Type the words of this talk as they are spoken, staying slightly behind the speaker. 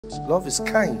Love is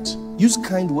kind. Use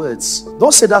kind words.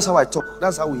 Don't say that's how I talk.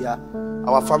 That's how we are.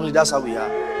 Our family, that's how we are.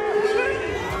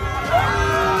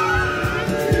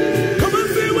 Come and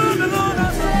see what the Lord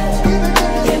has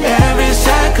done. In every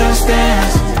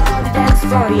circumstance. That's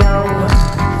for you.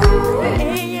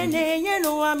 You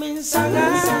know I'm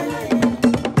inside.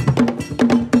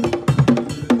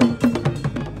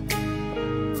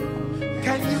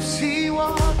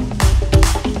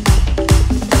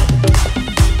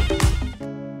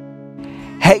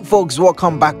 Hey folks,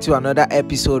 welcome back to another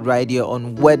episode right here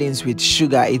on Weddings with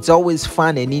Sugar. It's always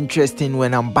fun and interesting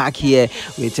when I'm back here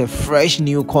with a fresh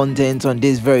new content on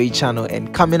this very channel.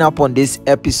 And coming up on this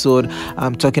episode,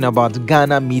 I'm talking about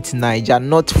Ghana meets Niger.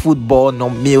 Not football, not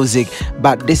music,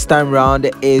 but this time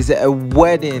around is a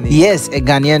wedding. Yes, a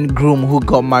Ghanaian groom who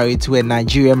got married to a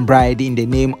Nigerian bride in the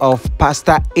name of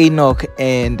Pastor Enoch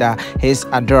and his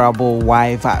adorable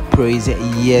wife, Praise.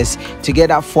 Yes,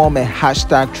 together form a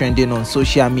hashtag trending on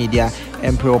social media,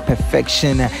 Emperor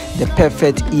Perfection, the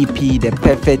perfect EP, the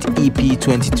perfect EP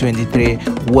 2023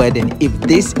 wedding. If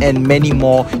this and many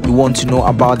more you want to know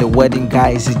about the wedding,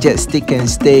 guys, just stick and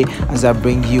stay as I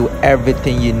bring you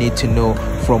everything you need to know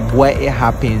from where it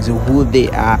happens, who they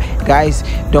are. Guys,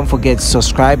 don't forget to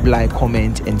subscribe, like,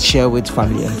 comment, and share with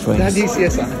family and friends. That is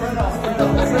yes, sir.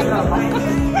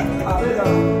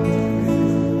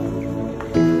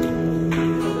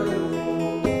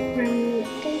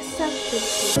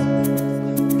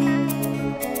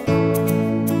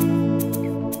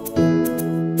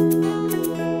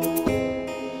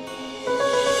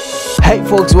 Hey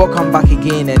folks, welcome back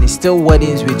again, and it's still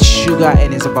Weddings with Sugar,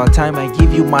 and it's about time I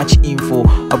give you much info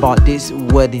about this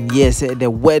wedding. Yes, the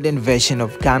wedding version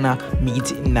of Ghana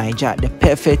meets Niger, the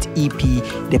perfect EP,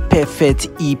 the perfect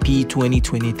EP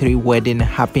 2023 wedding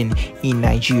happened in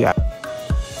Nigeria.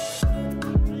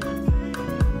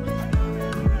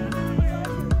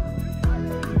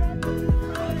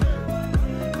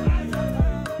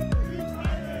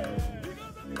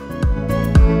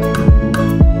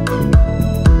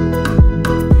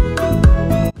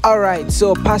 Alright,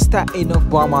 so Pastor Enoch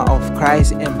Boamah of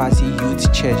Christ Embassy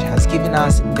Youth Church has given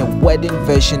us the wedding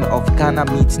version of Ghana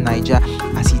meets Niger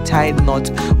as he tied knot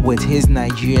with his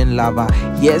Nigerian lover.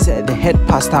 Yes, the head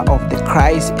pastor of the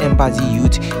Christ Embassy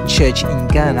Youth Church in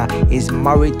Ghana is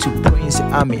married to Praise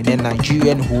Amenkhienan, a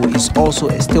Nigerian who is also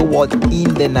a stalwart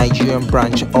in the Nigerian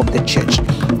branch of the church.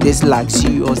 This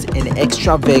luxurious and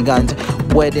extravagant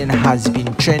wedding has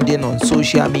been trending on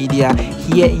social media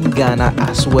here in Ghana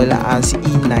as well as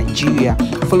in Nigeria.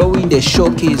 Following the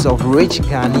showcase of rich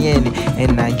Ghanaian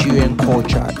and Nigerian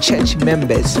culture, church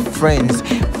members, friends,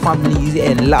 families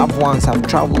and loved ones have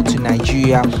traveled to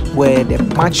Nigeria where the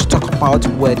much talked about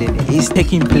wedding is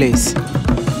taking place.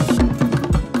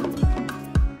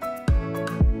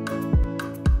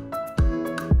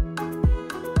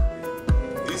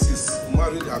 This is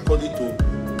married according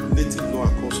to native law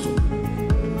and custom.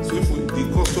 So if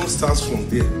the custom starts from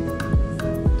there,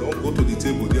 don't go to the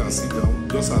table there and sit down.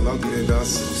 Just allow the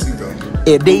elders to sit down.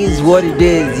 It is what it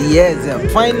is.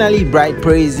 Yes, finally bride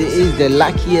Praise is the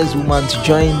luckiest woman to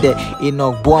join the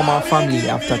Enoch Boamah family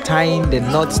after tying the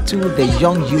knot to the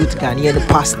young youth Ghanaian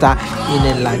pastor in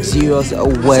a luxurious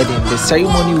wedding. The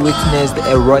ceremony witnessed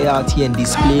a royalty and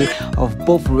display of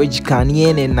both rich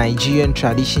Ghanaian and Nigerian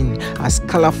tradition as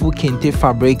colorful kente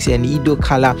fabrics and Ido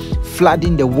color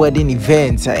flooding the wedding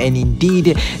event. And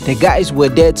indeed, the guys were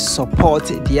there to support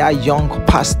their young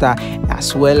pastor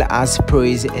as well as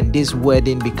Praise, and this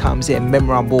wedding becomes a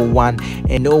memorable one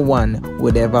and no one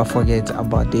would ever forget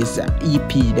about this EP,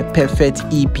 the perfect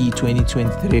EP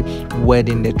 2023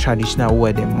 wedding, the traditional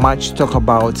wedding. Much talk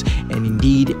about, and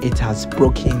indeed it has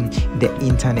broken the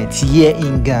internet here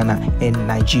in Ghana and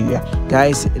Nigeria.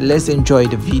 Guys, let's enjoy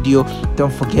the video.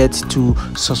 Don't forget to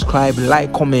subscribe,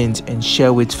 like, comment and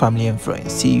share with family and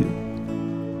friends. See you.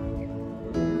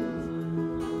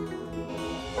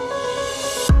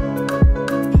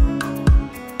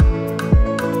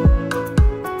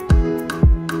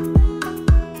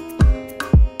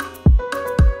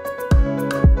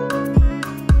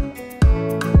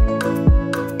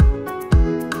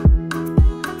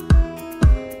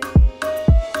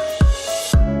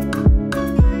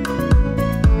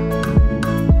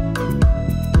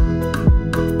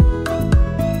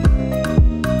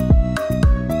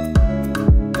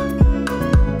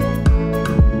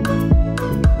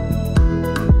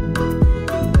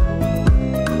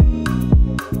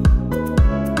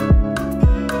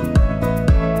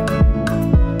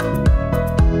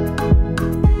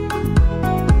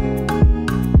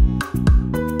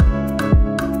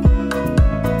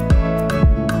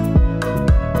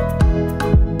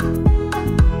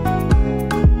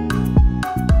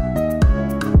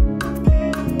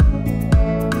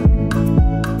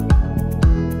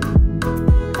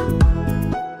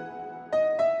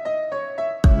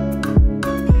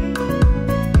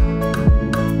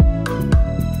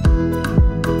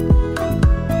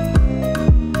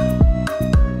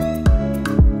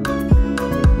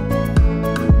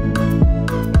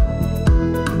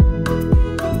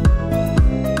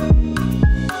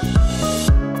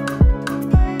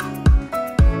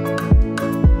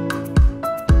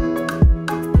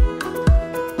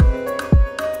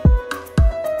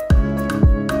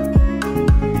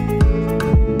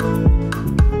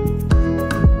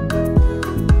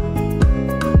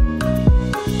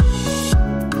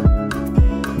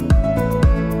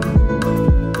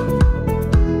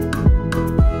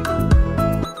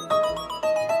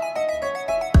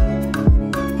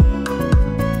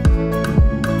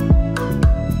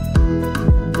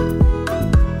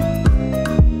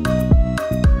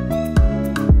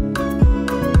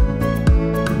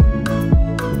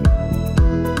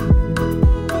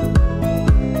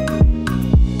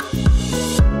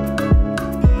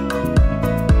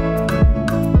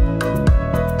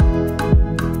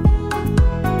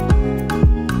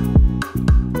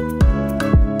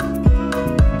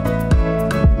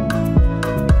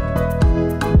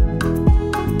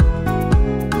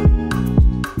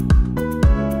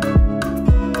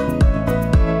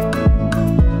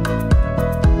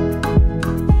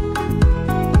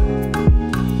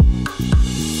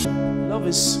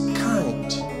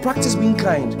 Practice being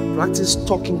kind. Practice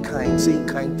talking kind, saying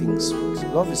kind things.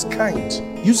 Love is kind.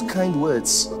 Use kind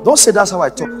words. Don't say that's how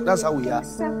I talk. That's how we are.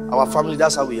 Our family,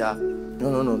 that's how we are.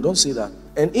 No. Don't say that.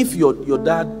 And if your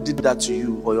dad did that to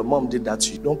you or your mom did that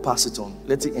to you, don't pass it on.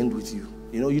 Let it end with you.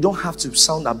 You don't have to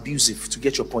sound abusive to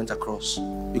get your point across.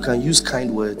 You can use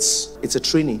kind words. It's a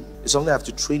training. It's something you have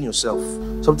to train yourself.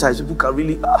 Sometimes people can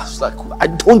really, it's like, I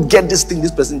don't get this thing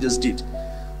this person just did.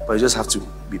 But you just have to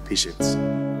be patient.